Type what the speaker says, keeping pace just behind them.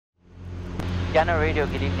Gatineau Radio,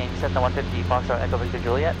 good evening. Cessna 150, Foxtrot Echo Victor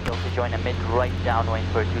Juliet. You'll be join a mid-right downwind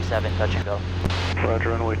for 27, touch and go.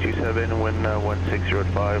 Roger, runway 27, wind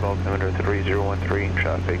 1605, altimeter 3013,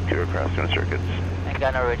 traffic 2 aircraft doing circuits. And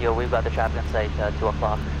Gatineau Radio, we've got the traffic in sight, 2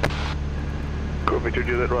 o'clock. Echo Victor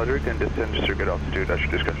Juliet, Roger, can descend to circuit altitude, that's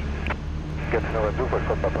your discussion. Gatineau Radio,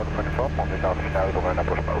 Foxtrot Papa Uniform, on est dans le final over an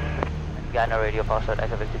approach pause. Gatineau Radio, Foxtrot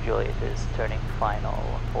Echo Victor Juliet is turning final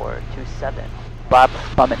for 27.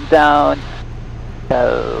 Flaps coming down.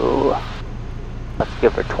 So, let's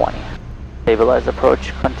give her 20. Stabilize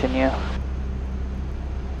approach, continue.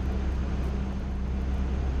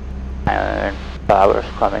 And power's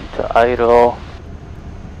coming to idle.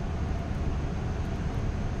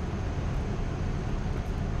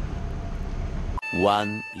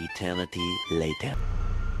 One eternity later.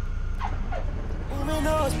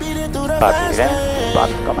 Copy that.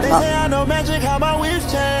 Flaps coming up.